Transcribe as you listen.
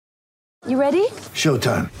You ready?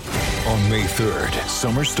 Showtime. On May 3rd,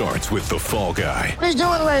 summer starts with The Fall Guy. Let's do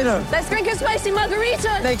it later. Let's drink a spicy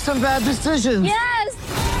margarita. Make some bad decisions.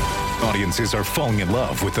 Yes! Audiences are falling in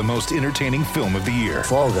love with the most entertaining film of the year.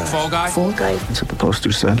 Fall Guy. Fall Guy? Fall Guy. That's what the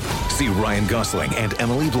poster said. See Ryan Gosling and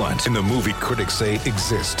Emily Blunt in the movie critics say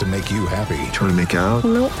exists to make you happy. Trying to make it out?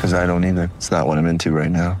 Nope. Because I don't either. It's not what I'm into right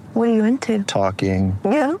now. What are you into? Talking.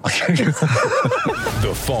 Yeah.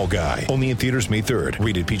 The Fall Guy. Only in theaters May 3rd.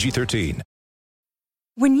 Rated PG-13.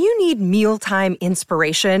 When you need mealtime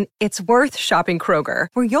inspiration, it's worth shopping Kroger,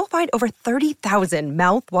 where you'll find over 30,000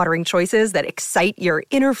 mouth-watering choices that excite your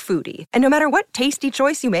inner foodie. And no matter what tasty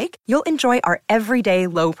choice you make, you'll enjoy our everyday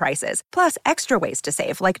low prices, plus extra ways to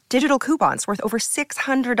save, like digital coupons worth over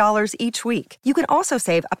 $600 each week. You can also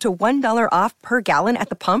save up to $1 off per gallon at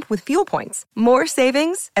the pump with fuel points. More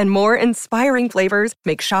savings and more inspiring flavors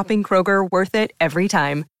make shopping Kroger worth it every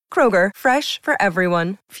time. Kroger, fresh for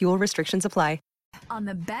everyone. Fuel restrictions apply. On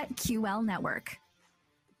the BetQL Network.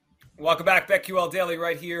 Welcome back, BetQL Daily,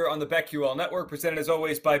 right here on the BetQL Network, presented as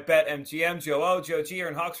always by BetMGM. Joe O, Joe G,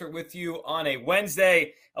 Aaron Hawksworth with you on a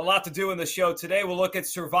Wednesday. A lot to do in the show today. We'll look at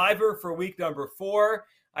Survivor for week number 4.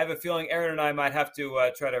 I have a feeling Aaron and I might have to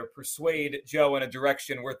try to persuade Joe in a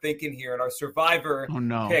direction we're thinking here in our Survivor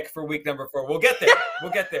pick for week number 4. We'll get there.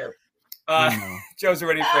 We'll get there. Joe's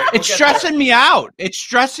already afraid. It's stressing me out. It's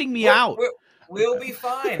stressing me out. We'll be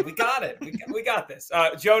fine. We got it. We got this.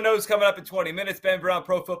 Joe knows coming up in 20 minutes. Ben Brown,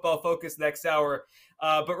 Pro Football Focus next hour.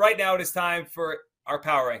 But right now it is time for our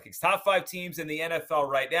power rankings. Top 5 teams in the NFL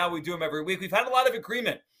right now. We do them every week. We've had a lot of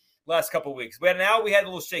agreement last couple of weeks. We had a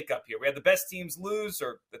little shakeup here. We had the best teams lose,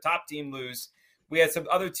 or the top team lose. We had some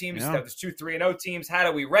other teams. That was 2 3-0 teams. How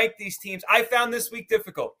do we rank these teams? I found this week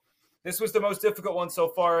difficult. This was the most difficult one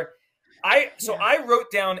so far. I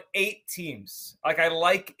wrote down 8 teams. Like, I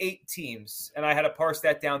like 8 teams, and I had to parse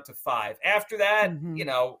that down to 5. After that,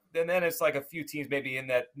 then it's like a few teams maybe in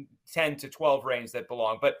that 10 to 12 range that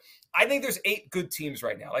belong. But I think there's 8 good teams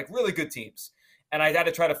right now, like really good teams. And I had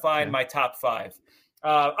to try to find my top 5.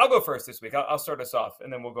 I'll go first this week. I'll start us off,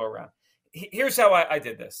 and then we'll go around. Here's how I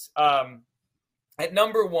did this. At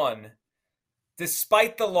number 1,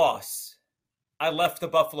 despite the loss, I left the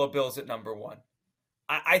Buffalo Bills at number 1.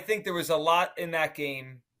 I think there was a lot in that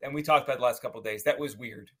game, and we talked about it the last couple of days, that was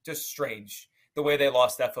weird, just strange, the way they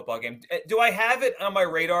lost that football game. Do I have it on my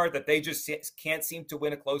radar that they just can't seem to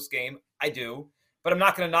win a close game? I do, but I'm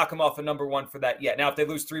not going to knock them off at number 1 for that yet. Now, if they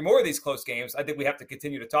lose 3 more of these close games, I think we have to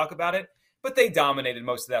continue to talk about it, but they dominated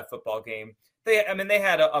most of that football game. They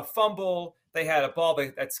had a fumble. They had a ball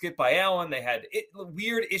that skipped by Allen. They had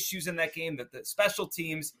weird issues in that game, the special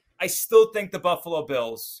teams. I still think the Buffalo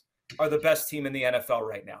Bills are the best team in the NFL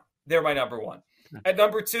right now. They're my number 1. At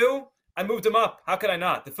number 2, I moved them up. How could I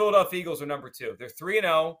not? The Philadelphia Eagles are number 2. They're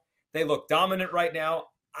 3-0. They look dominant right now.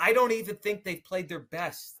 I don't even think they've played their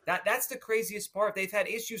best. That's the craziest part. They've had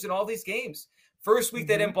issues in all these games. First week,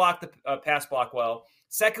 they didn't block the pass block well.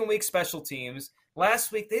 Second week, special teams.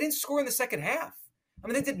 Last week, they didn't score in the second half. I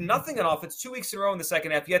mean, they did nothing on offense 2 weeks in a row in the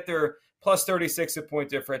second half, yet they're plus 36 at point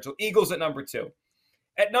differential. Eagles at number 2.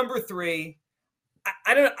 At number 3,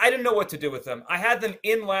 I didn't know what to do with them. I had them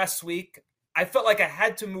in last week. I felt like I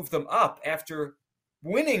had to move them up after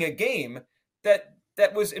winning a game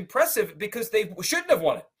that was impressive because they shouldn't have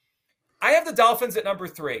won it. I have the Dolphins at number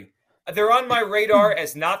 3. They're on my radar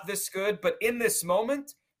as not this good, but in this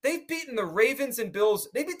moment, they've beaten the Ravens and Bills.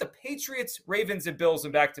 They beat the Patriots, Ravens, and Bills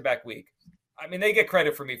in back-to-back week. I mean, they get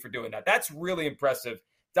credit for me for doing that. That's really impressive.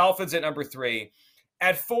 Dolphins at number 3.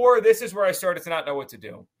 At 4, this is where I started to not know what to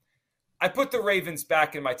do. I put the Ravens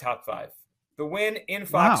back in my top 5. The win in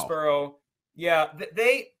Foxborough. Wow. Yeah,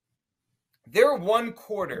 they're one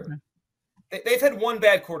quarter. They've had one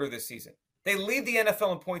bad quarter this season. They lead the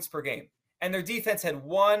NFL in points per game, and their defense had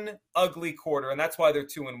one ugly quarter, and that's why they're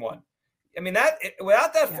 2-1. I mean,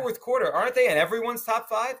 without that fourth quarter, aren't they in everyone's top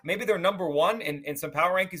 5? Maybe they're number 1 in some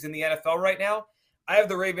power rankings in the NFL right now. I have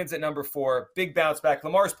the Ravens at number 4. Big bounce back.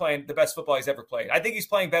 Lamar's playing the best football he's ever played. I think he's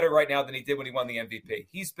playing better right now than he did when he won the MVP.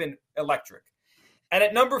 He's been electric. And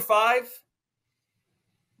at number 5,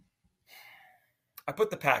 I put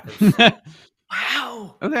the Packers.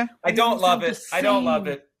 Wow. Okay. I don't love it. I don't love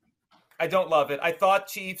it. I thought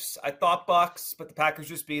Chiefs. I thought Bucks, but the Packers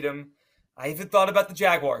just beat them. I even thought about the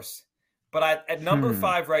Jaguars. But at number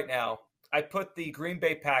 5 right now, I put the Green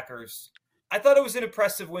Bay Packers. I thought it was an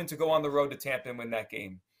impressive win to go on the road to Tampa and win that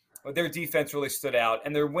game. Their defense really stood out,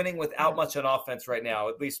 and they're winning without much on offense right now,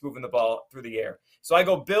 at least moving the ball through the air. So I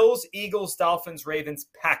go Bills, Eagles, Dolphins, Ravens,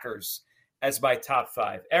 Packers as my top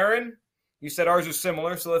 5. Aaron, You said ours are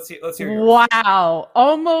similar, so let's hear yours. Wow,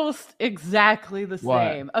 almost exactly the What?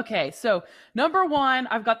 same. Okay, so number one,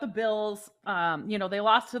 I've got the Bills. They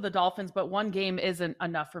lost to the Dolphins, but one game isn't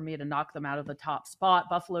enough for me to knock them out of the top spot.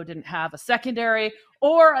 Buffalo didn't have a secondary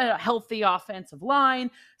or a healthy offensive line,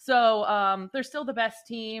 so they're still the best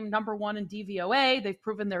team, number one in DVOA. They've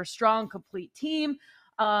proven they're a strong, complete team,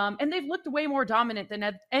 and they've looked way more dominant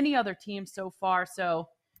than any other team so far, so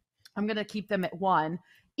I'm going to keep them at 1.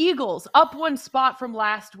 Eagles up 1 spot from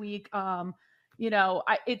last week.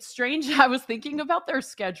 It's strange. I was thinking about their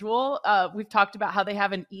schedule. We've talked about how they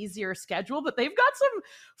have an easier schedule, but they've got some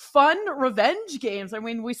fun revenge games. I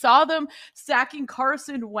mean, we saw them sacking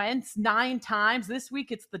Carson Wentz 9 times. This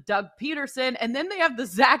week it's the Doug Peterson, and then they have the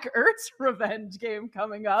Zach Ertz revenge game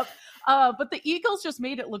coming up. But the Eagles just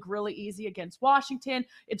made it look really easy against Washington.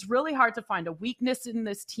 It's really hard to find a weakness in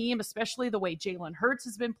this team, especially the way Jalen Hurts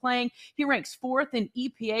has been playing. He ranks 4th in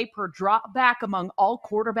EPA per drop back among all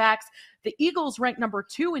quarterbacks. The Eagles rank number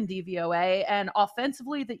 2 in DVOA, and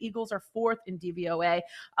offensively, the Eagles are 4th in DVOA.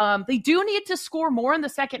 They do need to score more in the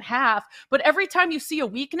second half, but every time you see a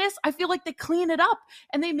weakness, I feel like they clean it up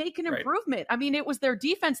and they make an improvement. I mean, it was their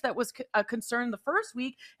defense that was a concern the first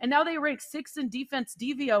week, and now they rank 6th in defense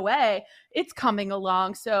DVOA. It's coming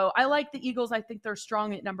along, so I like the Eagles. I think they're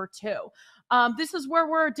strong at number 2. This is where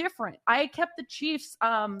we're different. I kept the Chiefs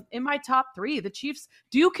in my top 3. The Chiefs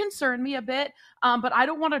do concern me a bit, but I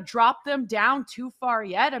don't want to drop them down too far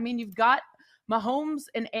yet. I mean, you've got Mahomes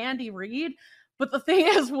and Andy Reid, but the thing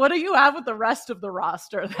is, what do you have with the rest of the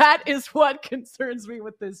roster? That is what concerns me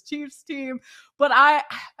with this Chiefs team. But I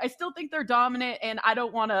still think they're dominant, and I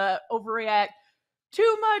don't want to overreact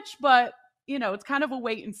too much, but it's kind of a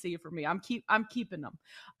wait and see for me. I'm keeping them.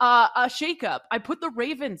 A shakeup. I put the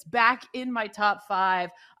Ravens back in my top 5.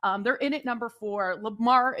 They're in at number 4.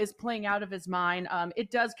 Lamar is playing out of his mind.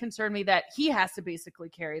 It does concern me that he has to basically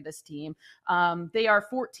carry this team. They are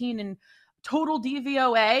 14 in total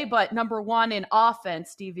DVOA, but number 1 in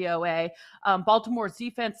offense DVOA. Baltimore's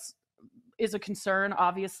defense is a concern.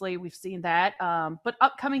 Obviously, we've seen that. But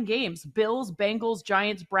upcoming games: Bills, Bengals,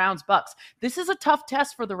 Giants, Browns, Bucks. This is a tough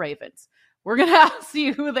test for the Ravens. We're going to have to see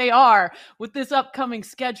who they are with this upcoming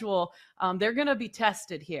schedule. They're going to be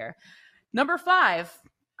tested here. Number 5,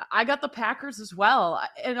 I got the Packers as well.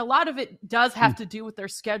 And a lot of it does have to do with their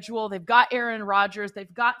schedule. They've got Aaron Rodgers.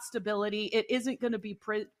 They've got stability. It isn't going to be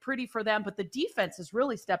pretty for them, but the defense has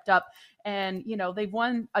really stepped up. And, they've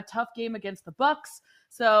won a tough game against the Bucks.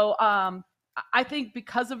 So I think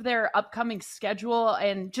because of their upcoming schedule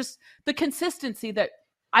and just the consistency that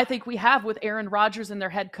I think we have with Aaron Rodgers and their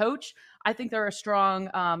head coach, I think they're a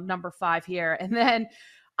strong number 5 here. And then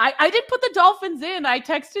I did put the Dolphins in. I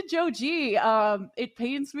texted Joe G. It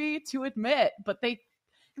pains me to admit, but if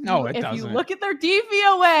you look at their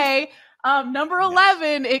DVOA, number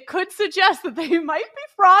 11, it could suggest that they might be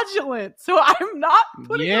fraudulent. So I'm not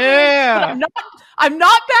putting them in, but I'm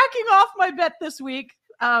not backing off my bet this week.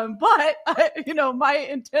 But my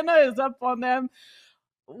antenna is up on them.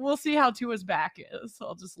 We'll see how Tua's back is. So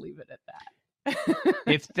I'll just leave it at that.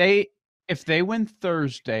 If they win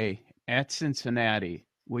Thursday at Cincinnati,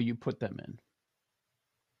 will you put them in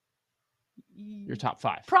your top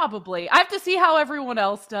 5? Probably. I have to see how everyone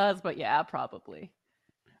else does, but yeah, probably.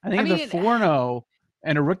 I think if they're 4-0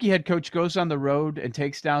 and a rookie head coach goes on the road and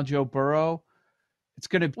takes down Joe Burrow, it's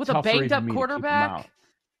going to be with tough a banged up quarterback.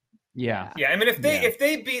 Yeah. I mean, if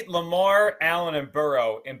they beat Lamar, Allen, and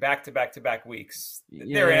Burrow in back-to-back weeks,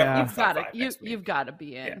 they're in. You've got to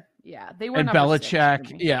be in. Yeah, they were. And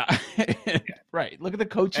Belichick. Yeah. Right. Look at the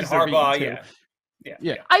coaches. And Harbaugh.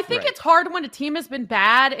 Yeah. I think it's hard when a team has been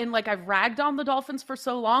bad and I've ragged on the Dolphins for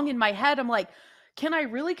so long. In my head, I'm like, can I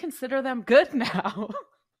really consider them good now?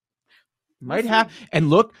 Might have. And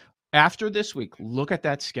look. After this week, look at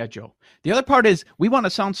that schedule. The other part is we want to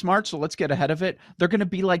sound smart, so let's get ahead of it. They're going to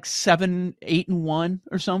be like 7-8-1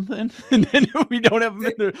 or something, and then we don't have them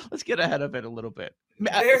in there. Let's get ahead of it a little bit.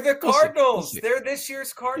 They're the Cardinals. They're this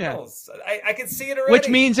year's Cardinals. Yeah. I can see it already. Which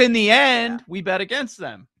means in the end, we bet against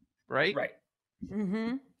them, right? Right.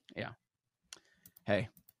 Mm-hmm. Yeah. Hey,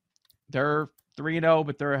 they're 3-0,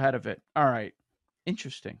 but they're ahead of it. All right.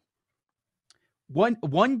 Interesting.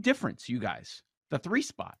 One difference, you guys. The 3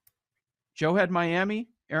 spot. Joe had Miami,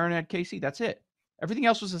 Aaron had KC. That's it. Everything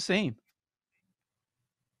else was the same.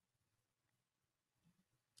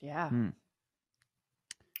 Yeah.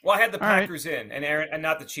 Well, I had the Packers in and Aaron, and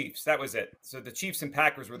not the Chiefs. That was it. So the Chiefs and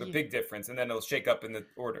Packers were the big difference, and then it'll shake up in the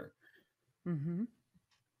order. Mm-hmm.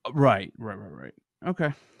 Right.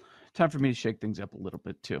 Okay. Time for me to shake things up a little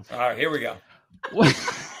bit too. All right, here we go. Let's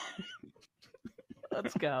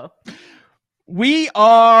go. We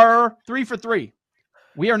are 3 for 3.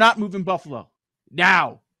 We are not moving Buffalo.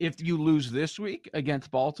 Now, if you lose this week against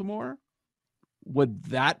Baltimore, would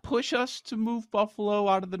that push us to move Buffalo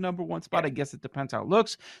out of the number 1 spot? I guess it depends how it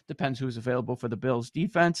looks. Depends who's available for the Bills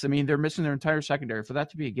defense. I mean, they're missing their entire secondary. For that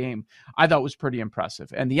to be a game, I thought was pretty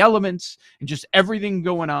impressive. And the elements and just everything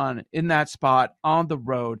going on in that spot on the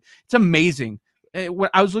road, it's amazing. When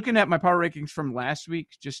I was looking at my power rankings from last week,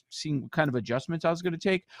 just seeing what kind of adjustments I was going to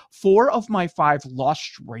take, 4 of my 5 lost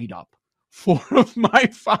straight up. 4 of my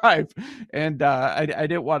 5. And I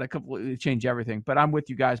didn't want to completely change everything, but I'm with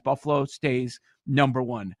you guys. Buffalo stays number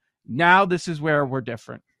 1. Now this is where we're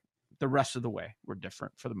different. The rest of the way, we're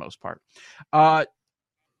different for the most part. I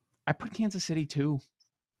put Kansas City 2.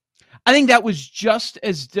 I think that was just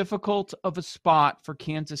as difficult of a spot for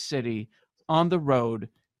Kansas City on the road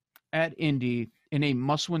at Indy in a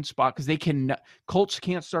must-win spot because Colts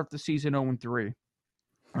can't start the season 0-3.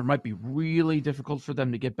 Or it might be really difficult for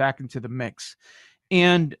them to get back into the mix.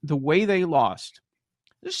 And the way they lost,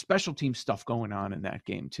 there's special team stuff going on in that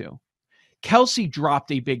game too. Kelsey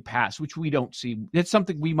dropped a big pass, which we don't see. It's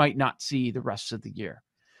something we might not see the rest of the year.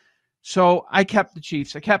 So I kept the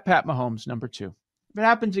Chiefs. I kept Pat Mahomes, number 2. If it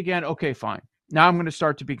happens again, okay, fine. Now I'm going to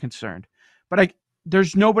start to be concerned. But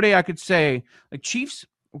there's nobody I could say, like Chiefs,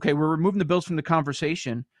 okay, we're removing the Bills from the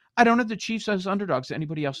conversation. I don't have the Chiefs as underdogs to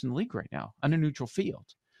anybody else in the league right now on a neutral field.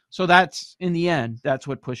 So that's, in the end, that's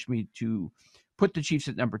what pushed me to put the Chiefs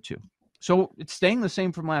at number 2. So it's staying the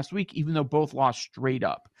same from last week, even though both lost straight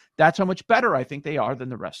up. That's how much better I think they are than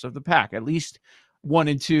the rest of the pack, at least 1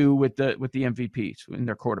 and 2 with the MVPs and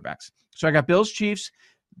their quarterbacks. So I got Bills, Chiefs,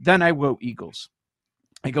 then I go Eagles.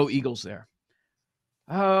 I go Eagles there.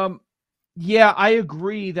 Yeah, I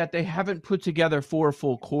agree that they haven't put together 4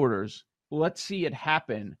 full quarters. Let's see it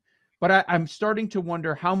happen. But I'm starting to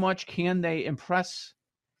wonder how much can they impress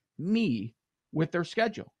me with their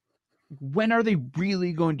schedule. When are they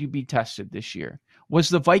really going to be tested this year? Was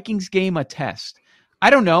the Vikings game a test?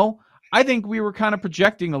 I don't know. I think we were kind of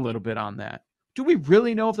projecting a little bit on that. Do we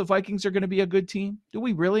really know if the Vikings are going to be a good team? Do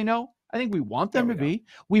we really know? I think we want them to be.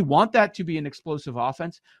 We want that to be an explosive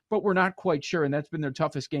offense, but we're not quite sure. And that's been their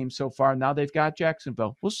toughest game so far. Now they've got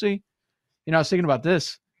Jacksonville. We'll see. I was thinking about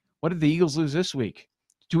this. What did the Eagles lose this week?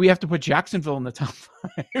 Do we have to put Jacksonville in the top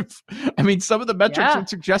 5? I mean, some of the metrics would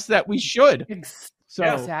suggest that we should. So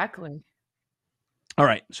exactly. All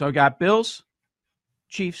right. So I got Bills,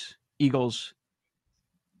 Chiefs, Eagles,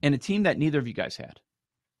 and a team that neither of you guys had.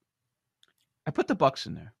 I put the Bucs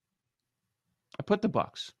in there. I put the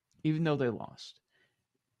Bucs, even though they lost.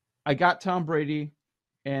 I got Tom Brady,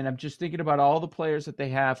 and I'm just thinking about all the players that they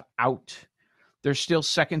have out. They're still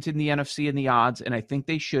second in the NFC in the odds, and I think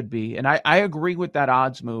they should be. And I agree with that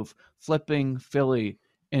odds move, flipping Philly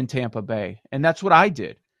and Tampa Bay. And that's what I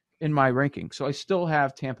did in my ranking. So I still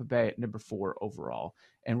have Tampa Bay at number 4 overall.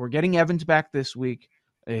 And we're getting Evans back this week.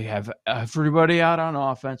 They have everybody out on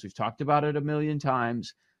offense. We've talked about it a million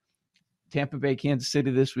times. Tampa Bay, Kansas City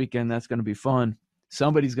this weekend. That's going to be fun.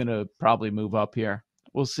 Somebody's going to probably move up here.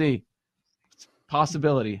 We'll see.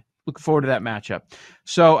 Possibility. Looking forward to that matchup.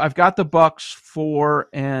 So I've got the Bucs 4,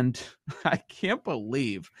 and I can't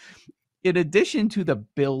believe, in addition to the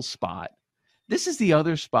Bills spot, this is the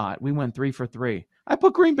other spot. We went 3 for 3. I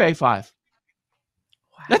put Green Bay 5.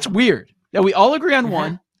 Wow. That's weird. That we all agree on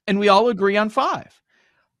 1, and we all agree on 5.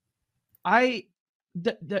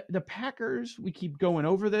 The Packers, we keep going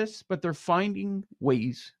over this, but they're finding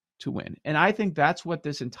ways to win. And I think that's what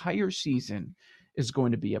this entire season is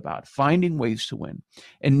going to be about, finding ways to win.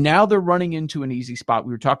 And now they're running into an easy spot.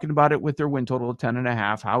 We were talking about it with their win total of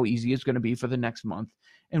 10.5, how easy it's going to be for the next month.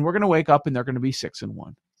 And we're going to wake up and they're going to be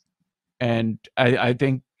 6-1. And I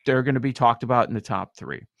think they're going to be talked about in the top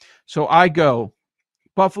 3. So I go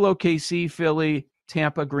Buffalo, KC, Philly,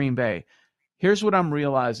 Tampa, Green Bay. Here's what I'm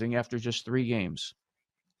realizing after just 3 games.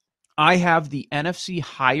 I have the NFC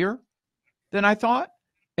higher than I thought,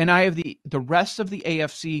 and I have the rest of the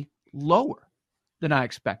AFC lower than I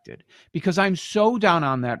expected because I'm so down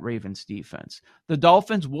on that Ravens defense. The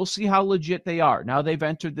Dolphins, we'll see how legit they are. Now they've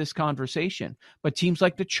entered this conversation, but teams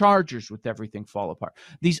like the Chargers with everything fall apart.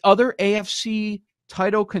 These other AFC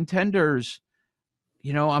title contenders,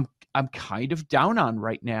 I'm kind of down on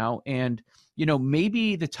right now. And,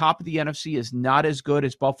 maybe the top of the NFC is not as good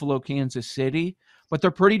as Buffalo, Kansas City, but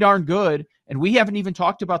they're pretty darn good. And we haven't even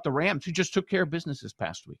talked about the Rams, who just took care of business this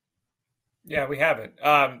past week. Yeah, we haven't.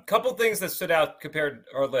 Couple things that stood out compared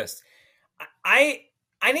to our list. I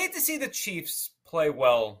need to see the Chiefs play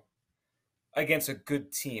well against a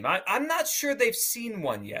good team. I'm not sure they've seen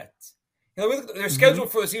one yet. Their schedule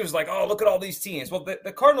for the season was like, oh, look at all these teams. Well,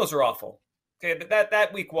 the Cardinals are awful. Okay,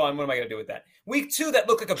 that week 1, what am I going to do with that? Week 2, that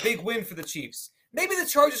looked like a big win for the Chiefs. Maybe the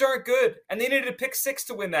Chargers aren't good, and they needed to pick 6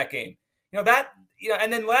 to win that game.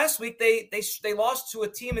 And then last week they lost to a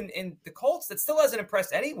team in the Colts that still hasn't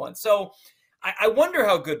impressed anyone. So I wonder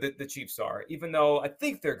how good the Chiefs are, even though I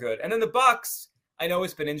think they're good. And then the Bucs, I know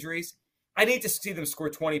it's been injuries. I need to see them score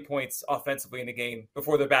 20 points offensively in a game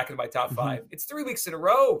before they're back in my top 5. Mm-hmm. It's 3 weeks in a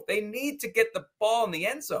row. They need to get the ball in the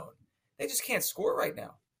end zone. They just can't score right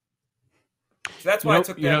now. So that's why I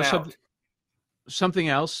took them out. Something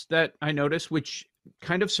else that I noticed, which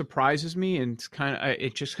kind of surprises me and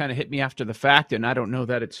it just kind of hit me after the fact, and I don't know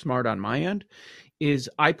that it's smart on my end, is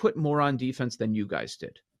I put more on defense than you guys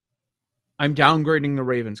did. I'm downgrading the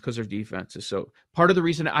Ravens because their defenses. So part of the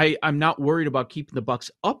reason I'm not worried about keeping the Bucs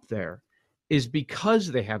up there is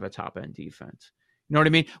because they have a top-end defense. You know what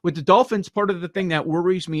I mean? With the Dolphins, part of the thing that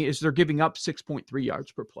worries me is they're giving up 6.3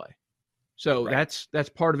 yards per play. So right. That's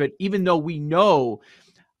part of it. Even though we know,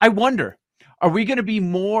 I wonder, are we going to be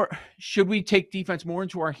more, should we take defense more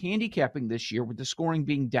into our handicapping this year with the scoring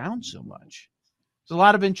being down so much? There's a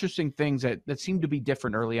lot of interesting things that seem to be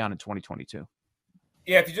different early on in 2022.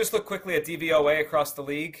 Yeah, if you just look quickly at DVOA across the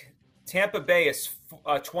league, Tampa Bay is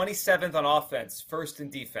 27th on offense, first in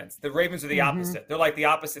defense. The Ravens are the opposite. They're like the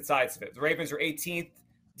opposite sides of it. The Ravens are 18th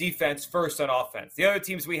defense, first on offense. The other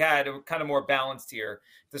teams we had are kind of more balanced here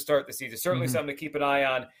to start the season. Certainly something to keep an eye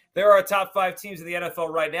on. There are top 5 teams in the NFL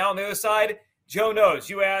right now. On the other side, Joe knows.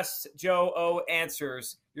 You asked, Joe O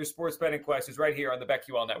answers your sports betting questions right here on the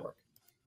BetQL Network.